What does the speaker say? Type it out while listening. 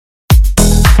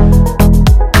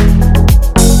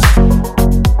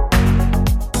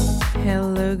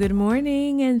good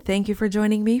morning, and thank you for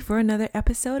joining me for another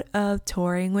episode of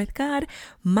Touring with God.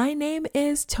 My name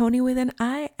is Tony with an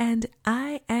I, and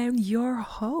I am your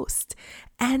host.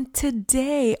 And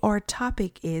today our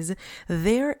topic is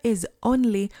there is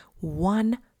only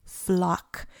one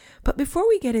flock. But before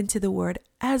we get into the word,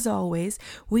 as always,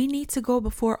 we need to go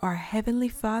before our Heavenly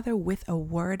Father with a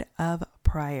word of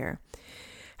prayer.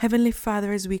 Heavenly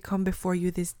Father, as we come before you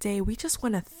this day, we just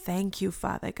want to thank you,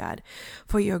 Father God,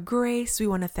 for your grace. We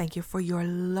want to thank you for your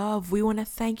love. We want to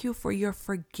thank you for your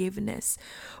forgiveness.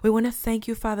 We want to thank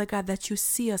you, Father God, that you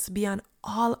see us beyond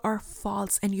all our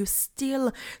faults and you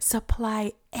still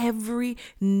supply every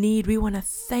need. We want to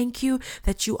thank you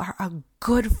that you are a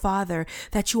good Father,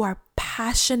 that you are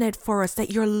passionate for us,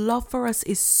 that your love for us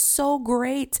is so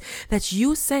great that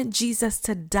you sent Jesus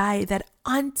to die, that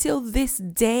until this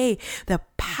day, the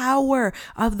power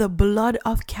of the blood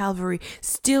of Calvary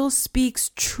still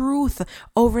speaks truth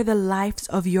over the lives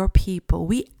of your people.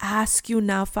 We ask you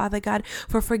now, Father God,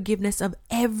 for forgiveness of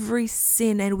every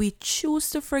sin, and we choose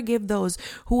to forgive those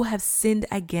who have sinned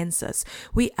against us.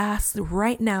 We ask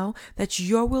right now that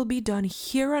your will be done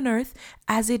here on earth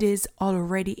as it is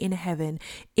already in heaven.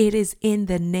 It is in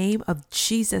the name of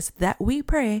Jesus that we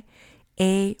pray.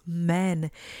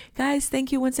 Amen. Guys,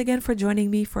 thank you once again for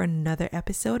joining me for another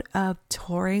episode of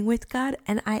Touring with God,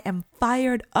 and I am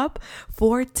fired up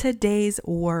for today's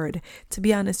word. To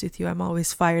be honest with you, I'm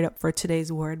always fired up for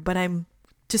today's word, but I'm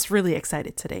just really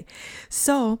excited today.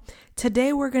 So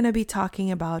today we're going to be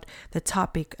talking about the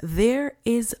topic, there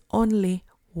is only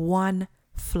one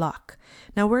flock.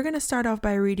 Now we're going to start off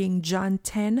by reading John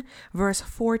 10 verse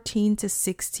 14 to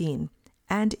 16,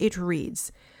 and it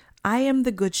reads, I am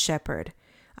the good shepherd.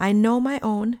 I know my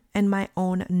own, and my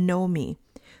own know me.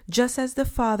 Just as the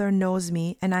Father knows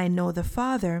me, and I know the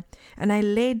Father, and I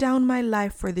lay down my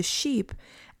life for the sheep,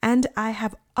 and I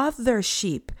have other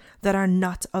sheep that are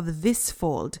not of this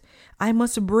fold. I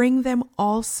must bring them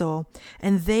also,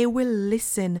 and they will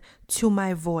listen to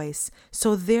my voice.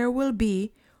 So there will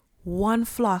be one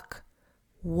flock,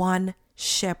 one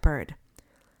shepherd.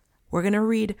 We're going to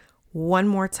read one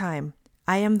more time.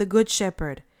 I am the good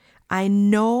shepherd. I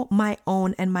know my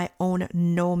own, and my own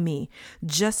know me.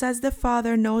 Just as the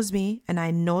Father knows me, and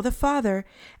I know the Father,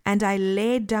 and I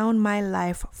lay down my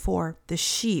life for the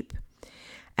sheep.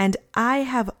 And I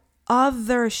have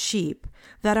other sheep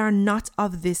that are not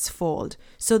of this fold.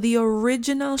 So the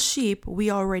original sheep, we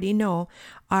already know,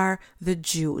 are the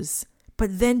Jews.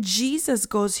 But then Jesus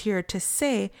goes here to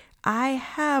say, I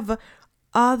have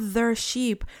other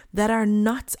sheep that are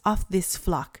not of this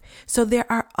flock. So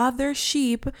there are other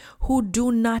sheep who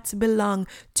do not belong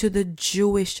to the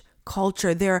Jewish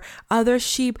culture. There are other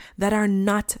sheep that are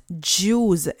not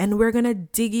Jews, and we're going to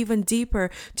dig even deeper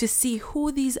to see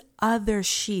who these other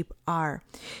sheep are.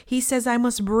 He says, I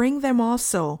must bring them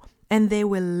also, and they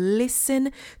will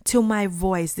listen to my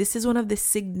voice. This is one of the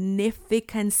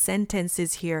significant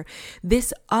sentences here.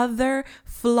 This other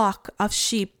flock of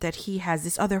sheep that he has,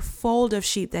 this other fold of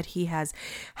sheep that he has,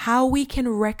 how we can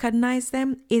recognize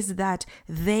them is that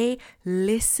they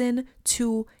listen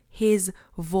to his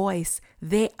voice.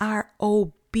 They are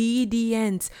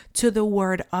obedient to the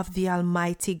word of the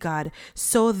Almighty God.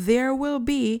 So there will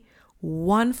be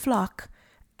one flock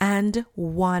and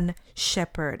one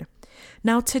shepherd.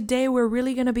 Now today we're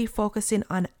really going to be focusing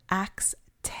on Acts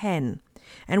 10,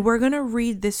 and we're going to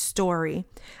read this story.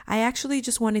 I actually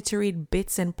just wanted to read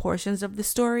bits and portions of the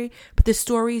story, but the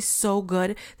story is so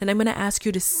good that I'm going to ask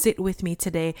you to sit with me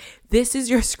today. This is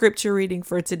your scripture reading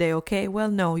for today, okay?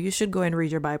 Well, no, you should go and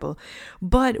read your Bible,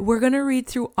 but we're going to read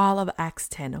through all of Acts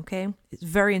 10, okay? It's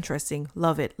very interesting.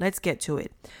 Love it. Let's get to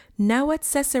it. Now at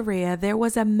Caesarea there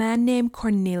was a man named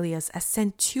Cornelius, a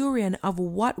centurion of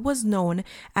what was known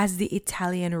as the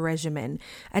Italian regiment,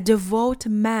 a devout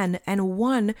man and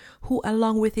one who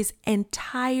along with his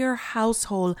entire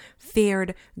household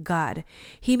feared God.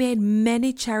 He made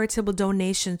many charitable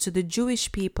donations to the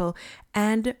Jewish people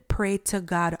and prayed to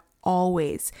God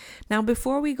always. Now,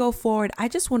 before we go forward, I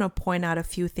just want to point out a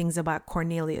few things about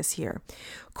Cornelius here.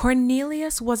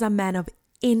 Cornelius was a man of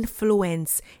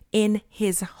influence in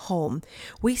his home.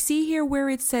 We see here where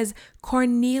it says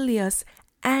Cornelius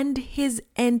and his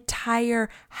entire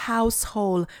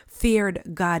household feared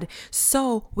God.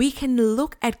 So we can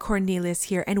look at Cornelius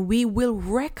here and we will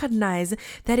recognize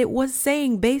that it was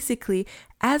saying basically,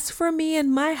 as for me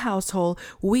and my household,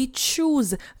 we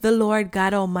choose the Lord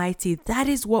God Almighty. That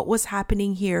is what was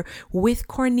happening here with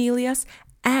Cornelius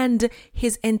and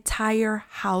his entire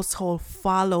household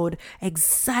followed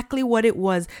exactly what it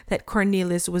was that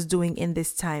Cornelius was doing in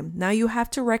this time. Now you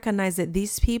have to recognize that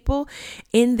these people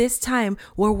in this time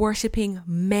were worshiping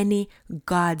many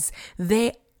gods.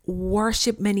 They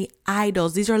worship many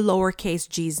idols. These are lowercase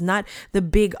g's, not the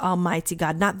big almighty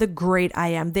God, not the great I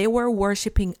am. They were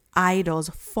worshiping idols,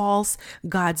 false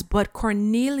gods. But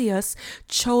Cornelius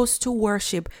chose to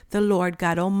worship the Lord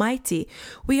God Almighty.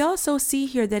 We also see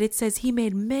here that it says he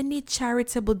made many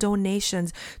charitable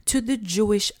donations to the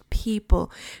Jewish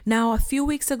people. Now, a few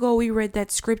weeks ago, we read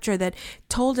that scripture that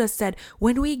told us that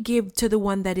when we give to the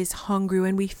one that is hungry,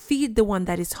 when we feed the one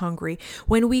that is hungry,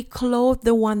 when we clothe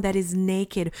the one that is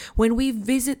naked, when we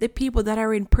visit the people that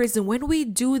are in prison, when we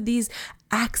do these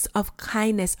acts of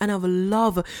kindness and of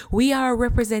love, we are a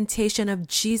representation of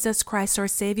Jesus Christ, our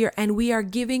Savior, and we are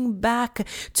giving back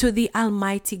to the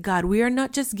Almighty God. We are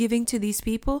not just giving to these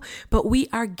people, but we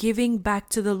are giving back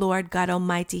to the Lord God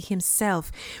Almighty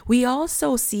Himself. We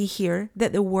also see here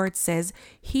that the word says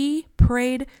he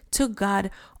prayed to God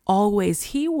always.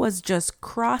 He was just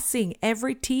crossing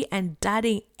every T and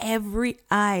dotting every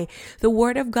I. The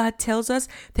word of God tells us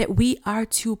that we are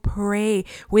to pray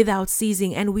without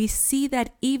ceasing. And we see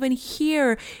that even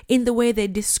here in the way they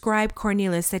describe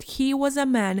Cornelius, that he was a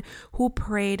man who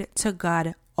prayed to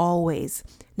God always.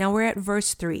 Now we're at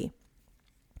verse 3.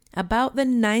 About the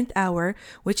 9th hour,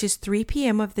 which is 3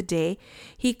 p.m. of the day,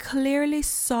 he clearly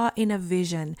saw in a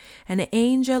vision an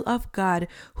angel of God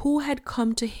who had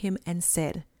come to him and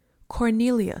said,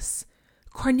 Cornelius.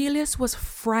 Cornelius was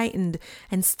frightened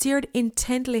and stared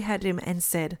intently at him and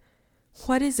said,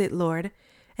 What is it, Lord?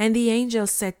 And the angel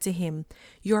said to him,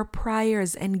 Your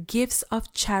prayers and gifts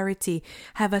of charity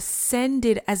have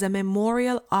ascended as a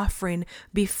memorial offering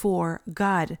before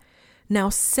God. Now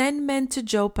send men to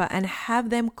Joppa and have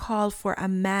them call for a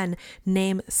man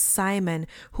named Simon,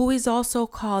 who is also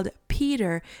called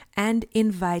Peter, and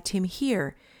invite him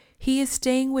here. He is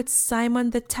staying with Simon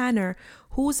the tanner,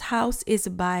 whose house is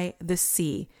by the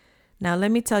sea. Now,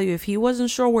 let me tell you, if he wasn't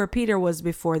sure where Peter was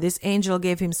before, this angel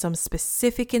gave him some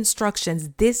specific instructions.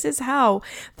 This is how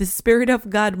the Spirit of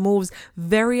God moves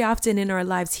very often in our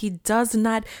lives. He does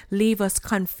not leave us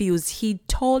confused. He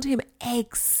told him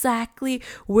exactly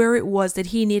where it was that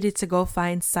he needed to go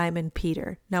find Simon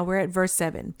Peter. Now, we're at verse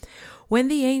 7. When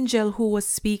the angel who was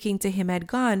speaking to him had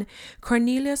gone,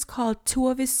 Cornelius called 2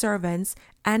 of his servants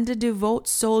and a devout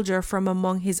soldier from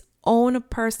among his own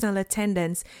personal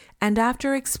attendants, and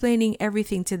after explaining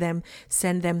everything to them,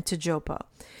 sent them to Joppa.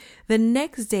 The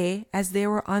next day, as they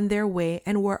were on their way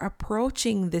and were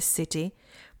approaching the city,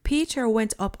 Peter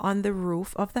went up on the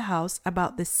roof of the house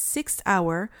about the 6th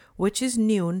hour, which is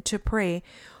noon, to pray,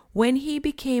 when he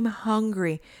became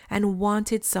hungry and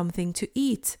wanted something to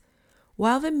eat.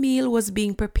 While the meal was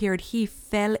being prepared, he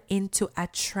fell into a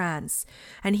trance,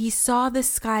 and he saw the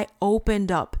sky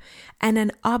opened up and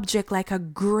an object like a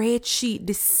great sheet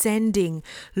descending,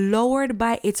 lowered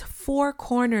by its 4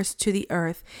 corners to the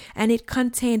earth, and it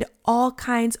contained all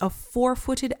kinds of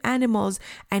 4-footed animals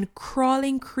and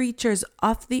crawling creatures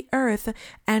of the earth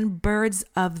and birds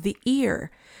of the air.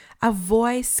 A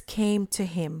voice came to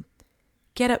him,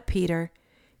 Get up, Peter,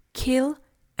 kill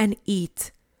and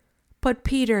eat. But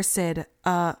Peter said,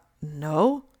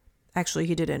 no. Actually,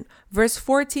 he didn't. Verse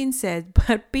 14 said,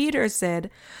 But Peter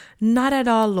said, Not at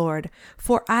all, Lord,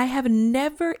 for I have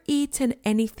never eaten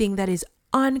anything that is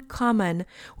uncommon,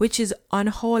 which is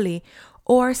unholy,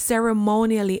 or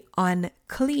ceremonially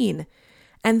unclean.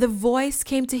 And the voice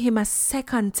came to him a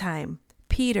second time,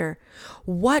 Peter,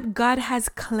 what God has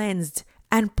cleansed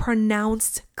and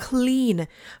pronounced clean,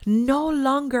 no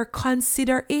longer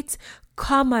consider it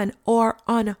common or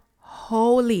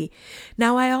unholy.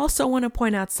 Now, I also want to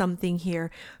point out something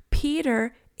here.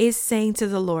 Peter is saying to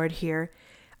the Lord here,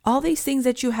 all these things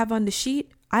that you have on the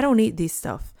sheet, I don't eat this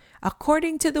stuff.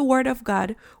 According to the word of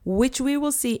God, which we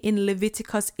will see in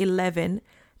Leviticus 11,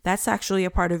 that's actually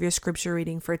a part of your scripture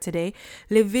reading for today.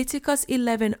 Leviticus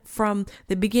 11, from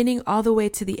the beginning all the way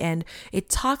to the end, it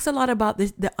talks a lot about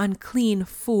the unclean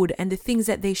food and the things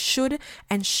that they should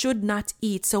and should not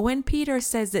eat. So when Peter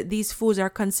says that these foods are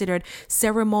considered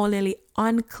ceremonially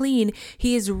unclean,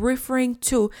 he is referring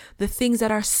to the things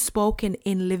that are spoken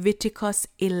in Leviticus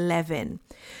 11.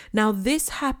 Now, this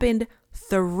happened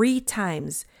 3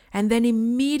 times, and then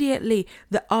immediately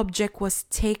the object was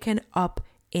taken up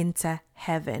into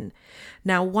heaven.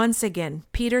 Now, once again,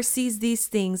 Peter sees these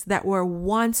things that were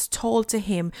once told to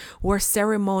him were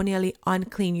ceremonially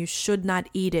unclean. You should not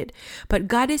eat it. But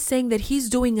God is saying that he's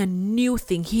doing a new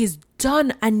thing. He is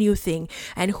done a new thing.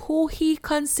 And who he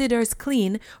considers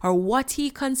clean, or what he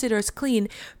considers clean,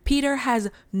 Peter has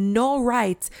no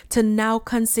right to now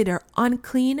consider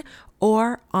unclean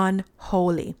or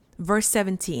unholy. Verse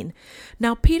 17.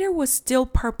 Now Peter was still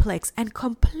perplexed and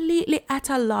completely at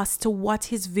a loss to what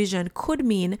his vision could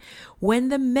mean when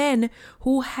the men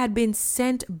who had been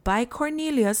sent by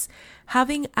Cornelius,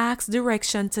 having asked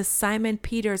direction to Simon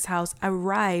Peter's house,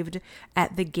 arrived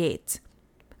at the gate.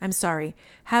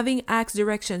 Having asked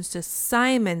directions to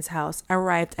Simon's house,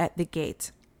 arrived at the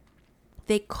gate.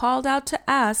 They called out to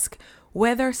ask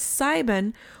whether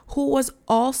Simon, who was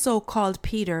also called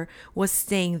Peter, was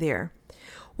staying there.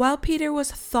 While Peter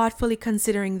was thoughtfully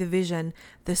considering the vision,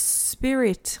 the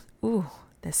Spirit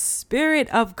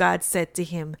of God said to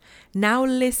him, "Now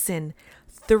listen,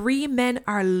 3 men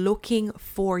are looking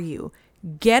for you.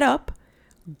 Get up,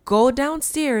 go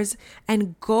downstairs,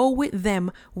 and go with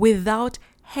them without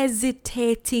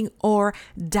hesitating or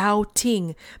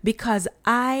doubting, because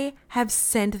I have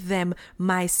sent them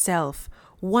myself."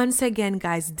 Once again,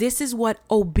 guys, this is what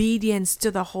obedience to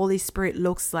the Holy Spirit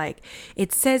looks like.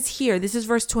 It says here, this is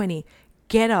verse 20,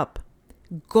 get up,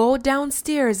 go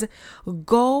downstairs,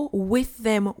 go with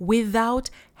them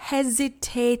without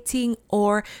hesitating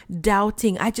or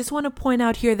doubting. I just want to point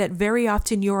out here that very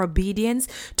often your obedience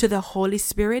to the Holy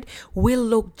Spirit will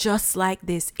look just like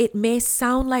this. It may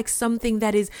sound like something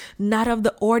that is not of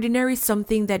the ordinary,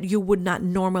 something that you would not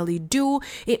normally do.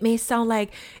 It may sound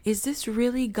like, is this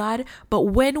really God? But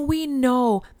when we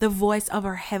know the voice of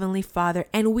our Heavenly Father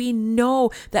and we know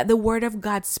that the Word of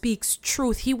God speaks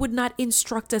truth, He would not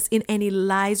instruct us in any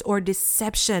lies or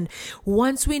deception.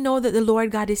 Once we know that the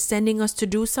Lord God is sending us to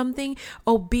do something,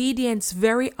 obedience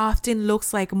very often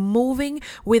looks like moving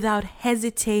without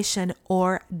hesitation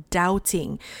or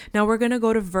doubting. Now we're going to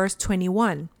go to verse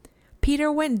 21. Peter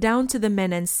went down to the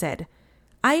men and said,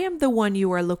 "I am the one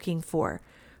you are looking for.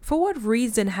 For what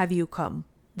reason have you come?"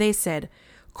 They said,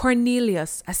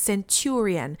 "Cornelius, a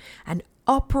centurion, an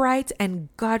upright and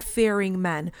God-fearing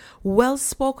man, well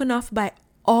spoken of by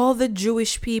all the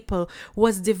Jewish people,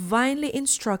 was divinely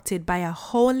instructed by a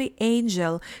holy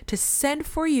angel to send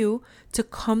for you to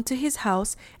come to his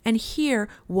house and hear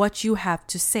what you have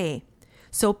to say."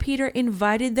 So Peter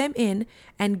invited them in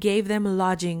and gave them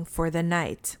lodging for the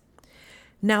night.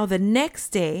 Now the next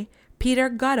day, Peter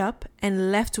got up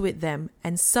and left with them,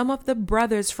 and some of the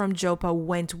brothers from Joppa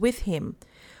went with him.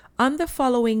 On the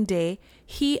following day,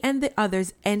 he and the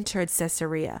others entered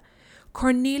Caesarea.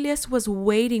 Cornelius was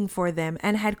waiting for them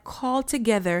and had called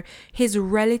together his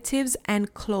relatives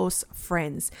and close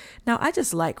friends. Now, I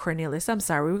just like Cornelius. I'm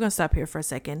sorry, we're going to stop here for a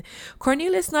second.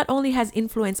 Cornelius not only has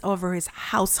influence over his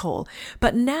household,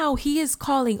 but now he is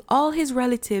calling all his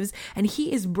relatives and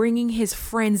he is bringing his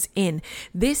friends in.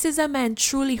 This is a man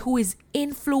truly who is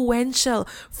influential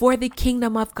for the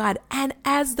kingdom of God. And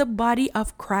as the body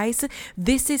of Christ,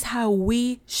 this is how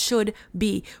we should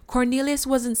be. Cornelius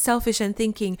wasn't selfish and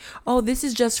thinking, oh, this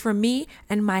is just for me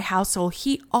and my household.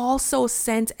 He also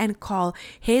sent and called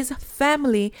his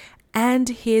family and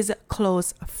his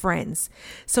close friends.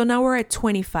 So now we're at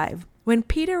 25. When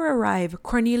Peter arrived,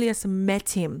 Cornelius met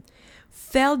him,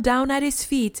 fell down at his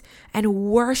feet, and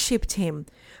worshipped him.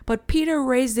 But Peter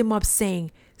raised him up,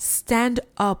 saying, "Stand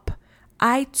up.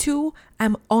 I too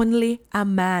am only a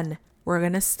man." We're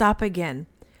going to stop again.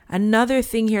 Another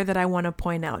thing here that I want to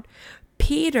point out.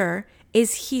 Peter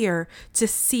is here to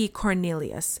see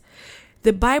Cornelius.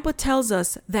 The Bible tells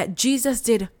us that Jesus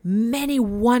did many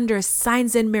wonders,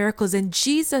 signs, and miracles. And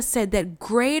Jesus said that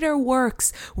greater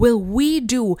works will we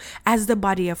do as the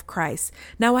body of Christ.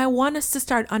 Now, I want us to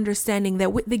start understanding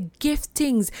that with the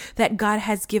giftings that God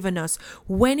has given us,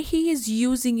 when He is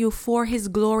using you for His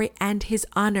glory and His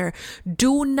honor,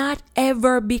 do not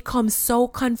ever become so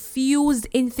confused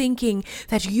in thinking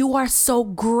that you are so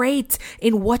great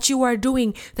in what you are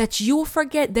doing that you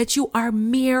forget that you are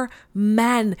mere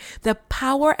man. The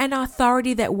power and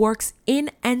authority that works in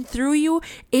and through you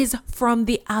is from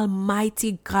the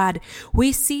Almighty God.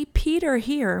 We see Peter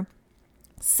here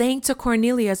saying to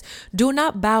Cornelius, "Do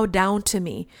not bow down to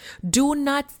me. Do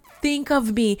not think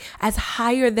of me as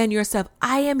higher than yourself.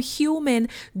 I am human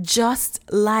just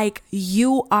like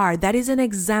you are." That is an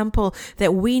example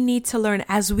that we need to learn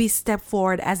as we step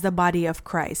forward as the body of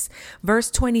Christ.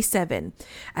 Verse 27.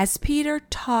 As Peter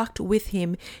talked with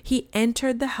him, he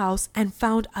entered the house and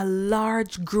found a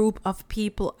large group of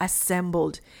people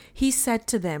assembled. He said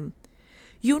to them,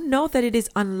 "You know that it is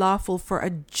unlawful for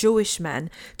a Jewish man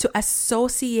to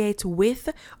associate with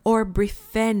or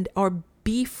befriend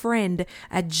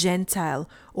a Gentile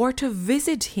or to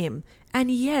visit him. And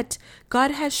yet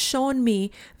God has shown me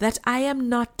that I am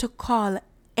not to call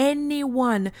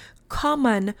anyone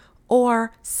common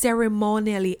or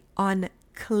ceremonially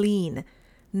unclean.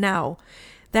 Now,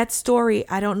 that story,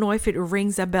 I don't know if it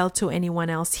rings a bell to anyone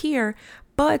else here,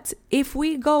 but if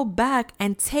we go back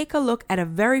and take a look at a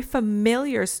very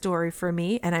familiar story for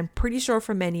me, and I'm pretty sure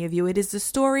for many of you, it is the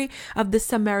story of the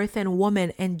Samaritan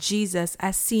woman and Jesus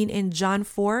as seen in John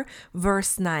 4,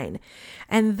 verse 9.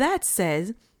 And that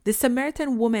says, the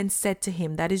Samaritan woman said to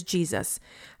him, that is Jesus,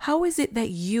 "How is it that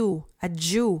you, a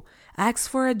Jew, ask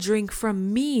for a drink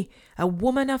from me, a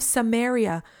woman of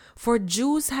Samaria? For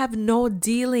Jews have no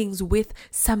dealings with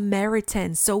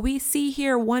Samaritans." So we see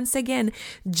here once again,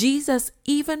 Jesus,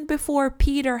 even before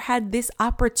Peter had this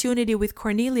opportunity with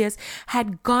Cornelius,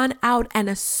 had gone out and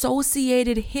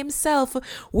associated himself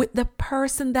with the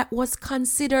person that was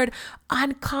considered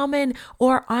uncommon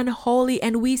or unholy.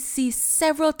 And we see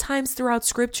several times throughout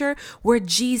scripture where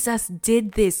Jesus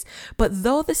did this. But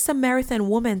though the Samaritan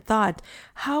woman thought,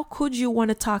 "How could you want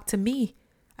to talk to me,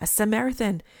 a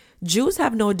Samaritan? Jews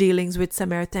have no dealings with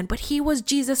Samaritan," but he was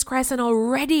Jesus Christ, and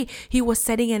already he was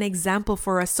setting an example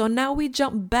for us. So now we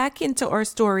jump back into our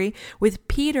story with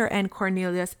Peter and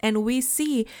Cornelius, and we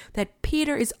see that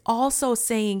Peter is also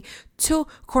saying to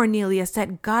Cornelius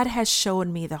that God has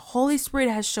shown me, the Holy Spirit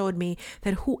has showed me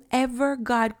that whoever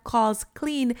God calls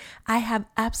clean, I have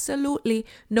absolutely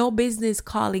no business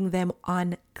calling them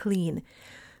unclean.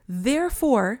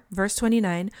 Therefore, verse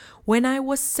 29, when I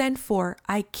was sent for,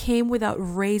 I came without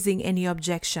raising any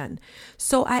objection.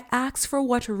 So I asked, "For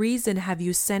what reason have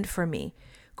you sent for me?"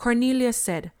 Cornelius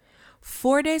said,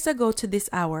 4 days ago to this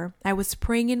hour, I was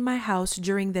praying in my house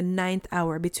during the 9th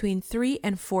hour between 3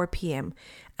 and 4 p.m.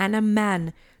 And a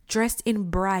man dressed in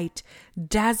bright,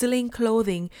 dazzling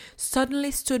clothing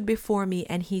suddenly stood before me,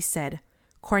 and he said,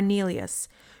 "Cornelius,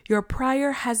 your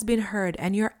prayer has been heard,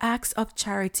 and your acts of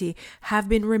charity have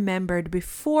been remembered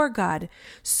before God,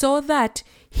 so that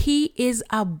he is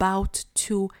about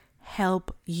to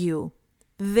help you.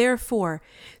 Therefore,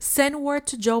 send word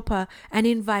to Joppa and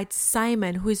invite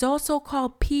Simon, who is also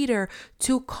called Peter,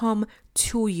 to come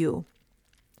to you.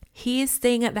 He is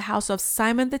staying at the house of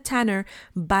Simon the tanner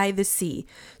by the sea.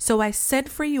 So I sent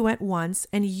for you at once,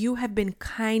 and you have been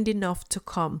kind enough to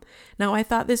come." Now, I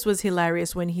thought this was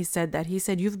hilarious when he said that. He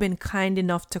said, "You've been kind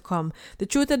enough to come." The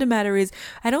truth of the matter is,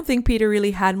 I don't think Peter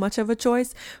really had much of a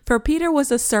choice, for Peter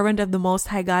was a servant of the Most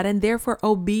High God and therefore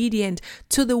obedient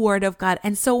to the word of God.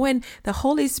 And so when the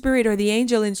Holy Spirit or the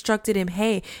angel instructed him,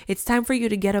 "Hey, it's time for you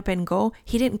to get up and go,"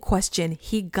 he didn't question.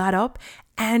 He got up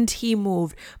and he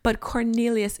moved. But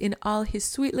Cornelius, in all his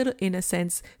sweet little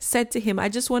innocence, said to him, "I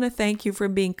just want to thank you for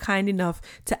being kind enough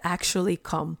to actually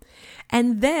come."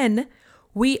 And then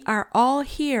we are all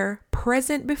here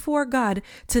present before God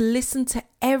to listen to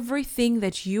everything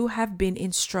that you have been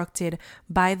instructed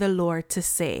by the Lord to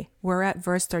say. We're at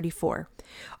verse 34.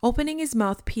 Opening his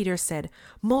mouth, Peter said,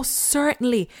 "Most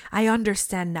certainly, I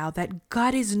understand now that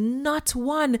God is not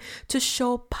one to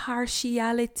show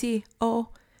partiality." Oh,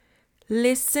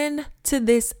 listen to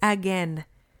this again.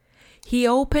 He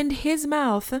opened his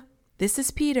mouth, this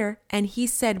is Peter, and he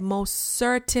said, "Most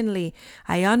certainly,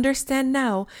 I understand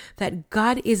now that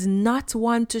God is not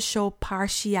one to show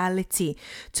partiality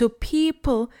to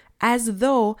people as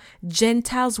though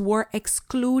Gentiles were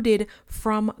excluded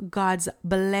from God's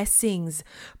blessings.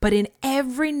 But in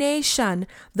every nation,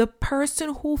 the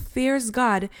person who fears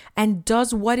God and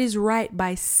does what is right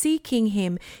by seeking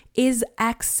him is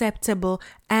acceptable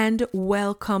and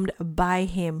welcomed by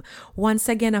him." Once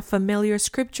again, a familiar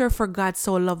scripture, "For God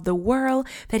so loved the world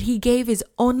that he gave his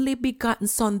only begotten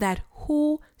Son, that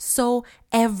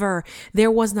whosoever,"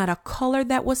 there was not a color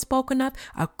that was spoken of,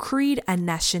 a creed, a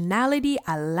nationality,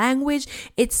 a language.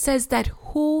 It says that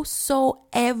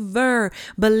whosoever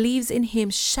believes in him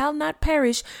shall not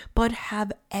perish, but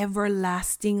have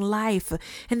everlasting life.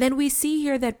 And then we see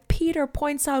here that Peter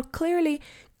points out clearly,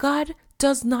 God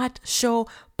does not show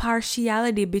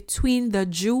partiality between the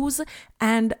Jews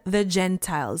and the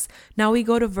Gentiles. Now we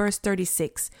go to verse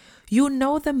 36. "You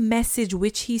know the message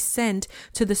which he sent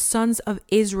to the sons of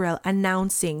Israel,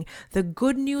 announcing the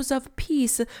good news of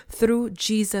peace through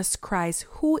Jesus Christ,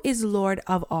 who is Lord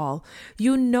of all.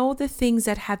 You know the things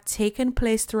that have taken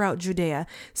place throughout Judea,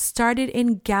 started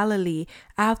in Galilee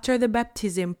after the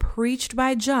baptism preached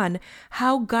by John,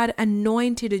 how God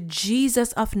anointed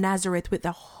Jesus of Nazareth with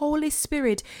the Holy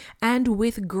Spirit and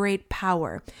with great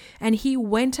power. And he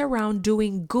went around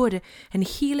doing good and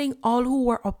healing all who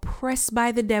were oppressed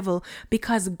by the devil,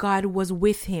 because God was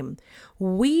with him.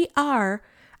 We are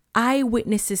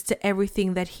eyewitnesses to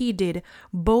everything that he did,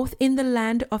 both in the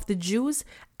land of the Jews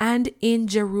and in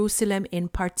Jerusalem in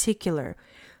particular.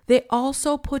 They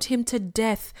also put him to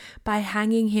death by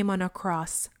hanging him on a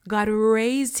cross. God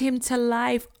raised him to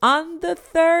life on the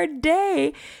third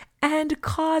day and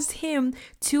caused him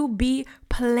to be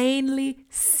plainly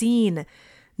seen,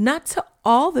 not to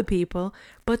all the people,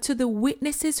 but to the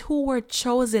witnesses who were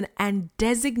chosen and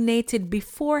designated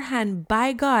beforehand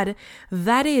by God,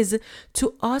 that is,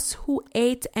 to us who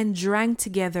ate and drank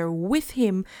together with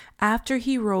him after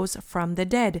he rose from the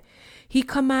dead. He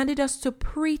commanded us to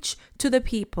preach to the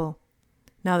people.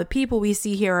 Now, the people we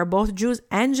see here are both Jews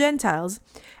and Gentiles,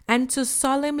 and to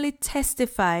solemnly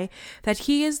testify that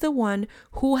he is the one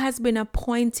who has been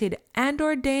appointed and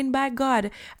ordained by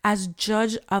God as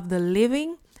judge of the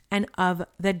living and of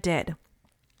the dead.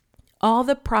 All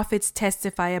the prophets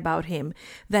testify about him,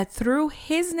 that through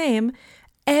his name,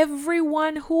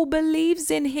 everyone who believes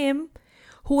in him,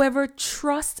 whoever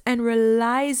trusts and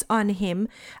relies on him,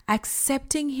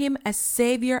 accepting him as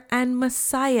Savior and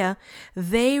Messiah,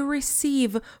 they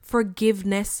receive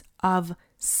forgiveness of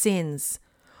sins.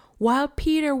 While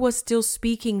Peter was still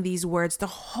speaking these words, the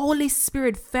Holy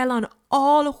Spirit fell on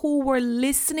all who were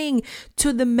listening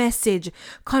to the message,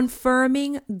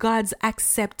 confirming God's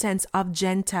acceptance of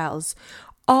Gentiles.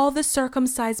 All the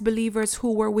circumcised believers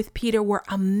who were with Peter were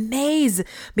amazed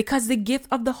because the gift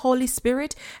of the Holy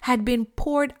Spirit had been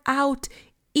poured out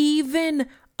even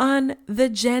on the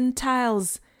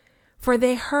Gentiles. For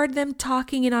they heard them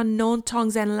talking in unknown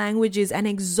tongues and languages and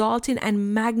exalting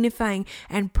and magnifying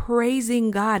and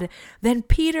praising God. Then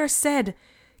Peter said,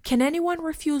 "Can anyone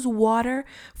refuse water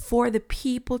for the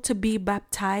people to be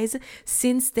baptized,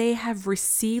 since they have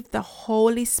received the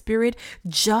Holy Spirit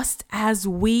just as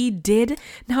we did?"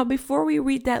 Now, before we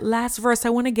read that last verse,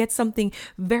 I want to get something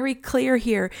very clear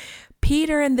here.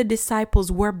 Peter and the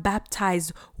disciples were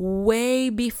baptized way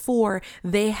before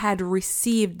they had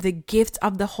received the gift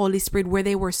of the Holy Spirit, where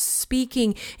they were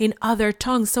speaking in other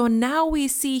tongues. So now we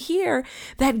see here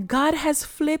that God has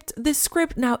flipped the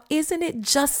script. Now, isn't it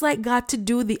just like God to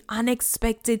do the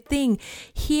unexpected thing?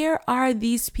 Here are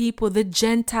these people, the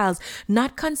Gentiles,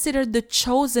 not considered the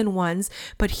chosen ones,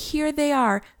 but here they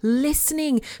are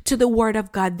listening to the word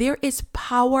of God. There is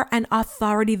power and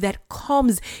authority that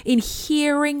comes in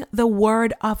hearing the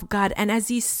word of God. And as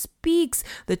he speaks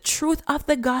the truth of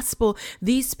the gospel,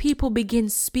 these people begin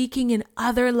speaking in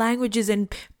other languages. And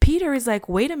Peter is like,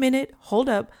 wait a minute, hold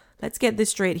up. Let's get this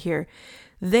straight here.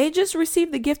 They just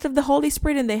received the gift of the Holy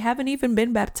Spirit and they haven't even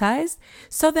been baptized.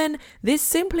 So then this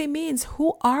simply means,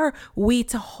 who are we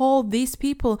to hold these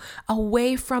people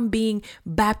away from being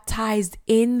baptized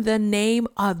in the name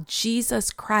of Jesus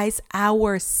Christ,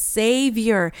 our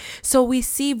Savior? So we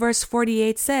see verse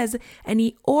 48 says, "And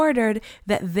he ordered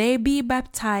that they be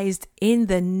baptized in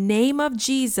the name of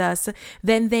Jesus.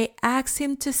 Then they asked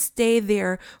him to stay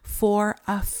there for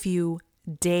a few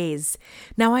days."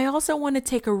 Now, I also want to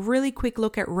take a really quick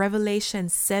look at Revelation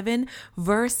 7,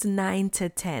 verse 9 to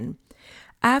 10.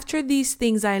 "After these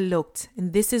things I looked,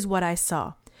 and this is what I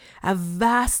saw. A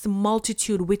vast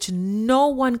multitude which no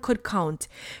one could count,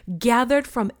 gathered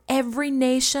from every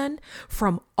nation,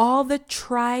 from all the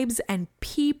tribes and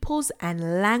peoples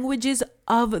and languages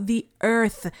of the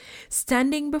earth,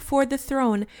 standing before the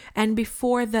throne and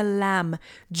before the Lamb,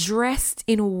 dressed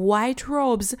in white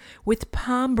robes with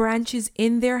palm branches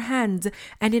in their hands,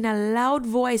 and in a loud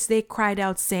voice they cried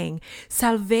out, saying,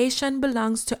 'Salvation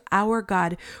belongs to our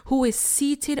God, who is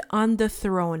seated on the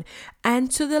throne,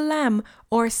 and to the Lamb,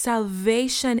 or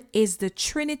salvation is the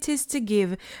Trinity's to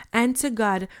give, and to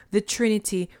God, the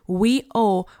Trinity, we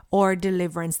owe or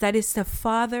deliverance.'" That is the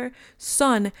Father,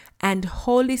 Son, and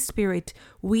Holy Spirit.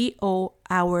 We owe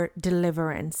our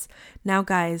deliverance. Now,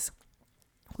 guys,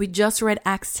 we just read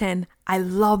Acts 10. I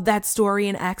love that story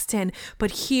in Acts 10.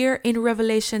 But here in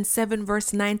Revelation 7,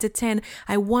 verse 9 to 10,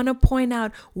 I want to point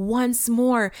out once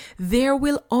more, there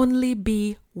will only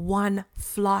be one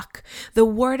flock. The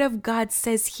word of God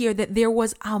says here that there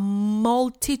was a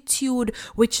multitude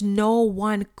which no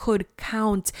one could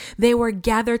count. They were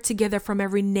gathered together from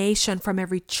every nation, from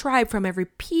every tribe, from every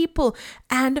people,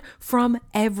 and from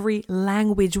every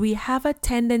language. We have a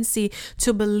tendency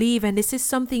to believe, and this is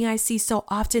something I see so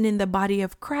often in the body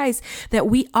of Christ, that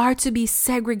we are to be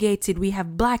segregated. We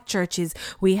have black churches,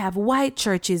 we have white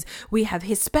churches, we have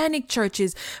Hispanic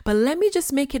churches. But let me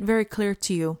just make it very clear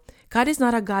to you. God is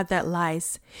not a God that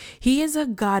lies. He is a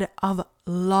God of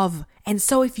love, And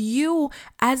so if you,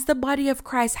 as the body of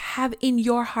Christ, have in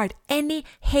your heart any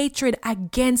hatred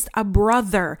against a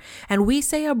brother, and we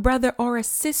say a brother or a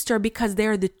sister because they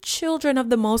are the children of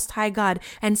the Most High God,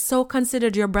 and so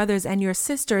considered your brothers and your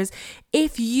sisters,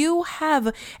 if you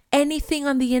have anything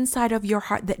on the inside of your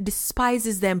heart that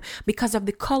despises them because of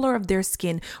the color of their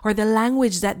skin or the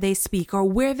language that they speak or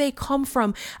where they come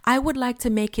from, I would like to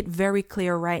make it very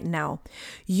clear right now.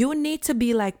 You need to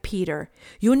be like Peter.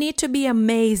 You need to be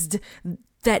amazed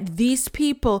that these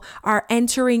people are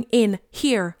entering in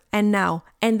here and now,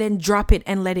 and then drop it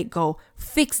and let it go.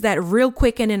 Fix that real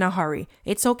quick and in a hurry.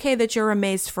 It's okay that you're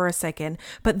amazed for a second,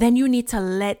 but then you need to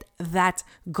let that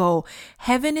go.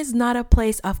 Heaven is not a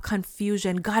place of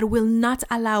confusion. God will not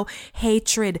allow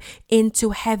hatred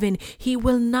into heaven. He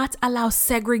will not allow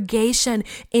segregation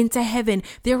into heaven.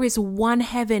 There is one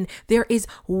heaven. There is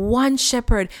one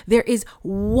shepherd. There is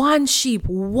one sheep,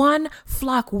 one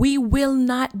flock. We will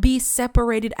not be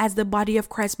separated as the body of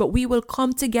Christ, but we will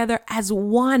come together as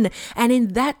one. And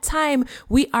in that time,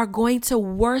 we are going to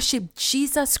worship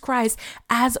Jesus Christ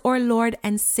as our Lord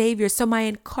and Savior. So my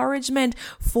encouragement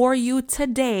for you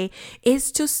today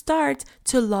is to start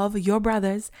to love your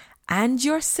brothers and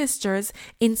your sisters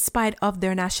in spite of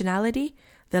their nationality,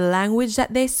 the language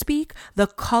that they speak, the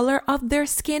color of their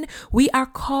skin. We are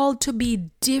called to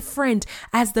be different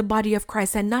as the body of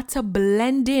Christ and not to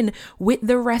blend in with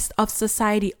the rest of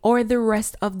society or the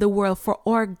rest of the world. For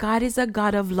our God is a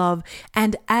God of love,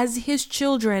 and as his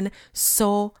children,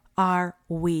 so are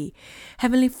we.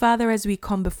 Heavenly Father, as we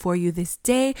come before you this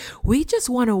day, we just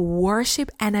want to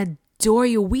worship and adore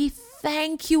you. We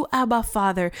thank you, Abba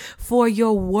Father, for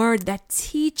your word that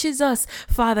teaches us,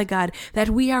 Father God, that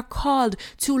we are called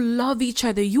to love each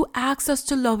other. You ask us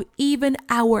to love even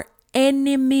our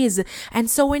enemies. And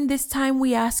so in this time,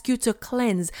 we ask you to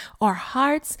cleanse our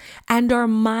hearts and our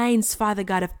minds, Father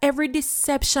God, of every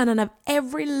deception and of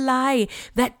every lie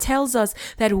that tells us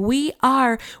that we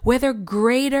are whether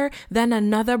greater than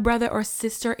another brother or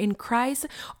sister in Christ,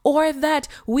 or that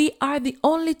we are the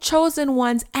only chosen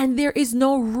ones and there is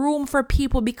no room for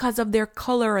people because of their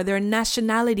color or their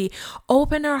nationality.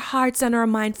 Open our hearts and our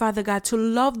mind, Father God, to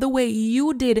love the way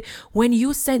you did when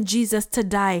you sent Jesus to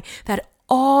die, that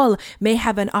all may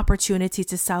have an opportunity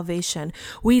to salvation.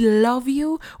 We love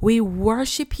you, we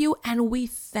worship you, and we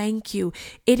thank you.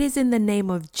 It is in the name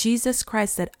of Jesus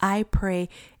Christ that I pray.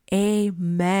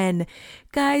 Amen.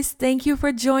 Guys, thank you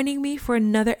for joining me for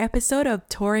another episode of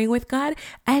Touring with God,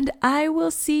 and I will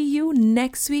see you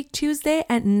next week, Tuesday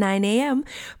at 9 a.m.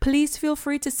 Please feel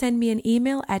free to send me an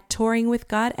email at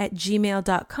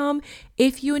touringwithgod@gmail.com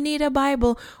if you need a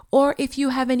Bible, or if you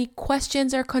have any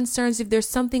questions or concerns, if there's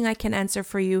something I can answer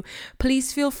for you,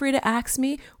 please feel free to ask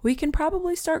me. We can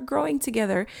probably start growing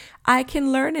together. I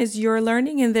can learn as you're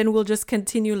learning, and then we'll just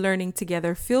continue learning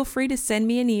together. Feel free to send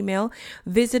me an email.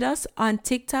 Visit us on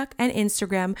TikTok and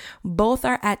Instagram. Both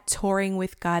are at Touring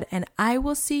with God, and I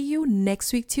will see you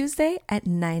next week, Tuesday at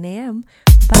 9 a.m.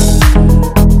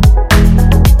 Bye.